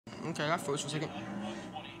Okay, I froze for a second.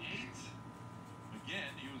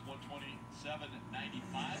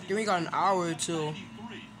 Then we got an hour or two.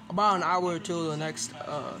 About an hour or two the next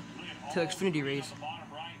to Xfinity race.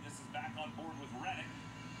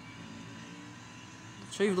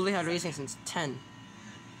 So you've literally had racing since 10.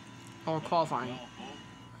 Or qualifying.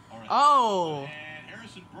 Oh!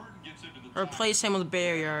 Replace him with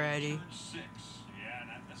Barry already. Yeah,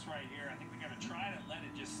 that's right here. I think we got to try to let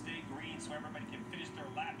it just stay green so everybody can finish their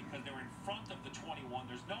lap because they were in front of the 21.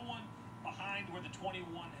 There's no one behind where the 21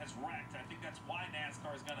 has wrecked. I think that's why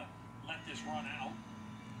NASCAR is going to let this run out.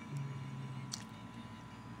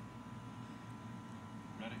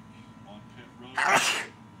 Reddick on pit road.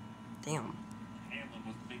 Damn. Hamlin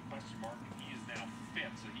was the big question mark. He is now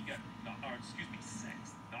 5th, so he got, or excuse me,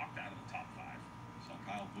 6th, knocked out of the top 5. So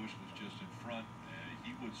Kyle Busch was just in front.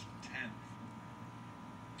 He was 10th.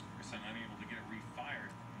 Chris, I'm unable to get it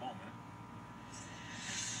refired at the moment.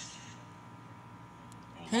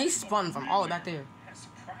 He spun from all the way back there. Yeah,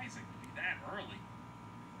 surprising to be that early.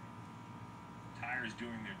 Tires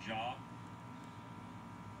doing their job.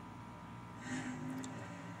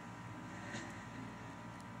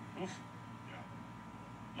 Oof. Yeah.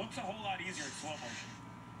 Looks a whole lot easier in slow motion.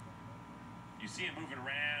 You see him moving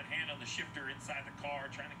around, hand on the shifter inside the car,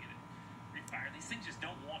 trying to get it refired. These things just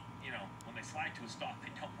don't want, you know, when they slide to a stop,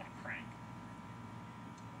 they don't want to crank.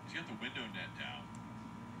 He's got the window net down.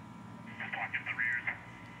 Just watching the rears.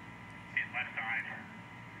 His left side.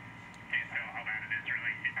 Can't tell how bad it is,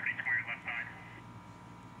 really. He's pretty square left side.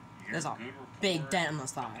 There's a big dent on the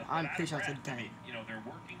side. I'm pretty sure it's a dent. I mean, you know, they're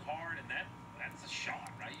working hard, and that's a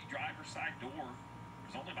shot, right? You driver's side door.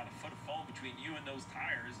 There's only about a foot of foam between you and those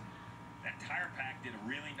tires. And that tire pack did a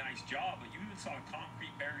really nice job, but you even saw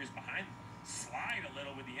concrete barriers behind them slide a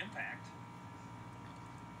little with the impact.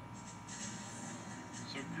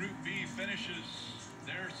 So Group B finishes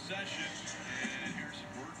their session, and here's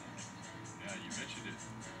Burton. Yeah, you mentioned it.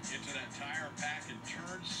 Into that tire pack in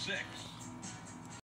turn 6.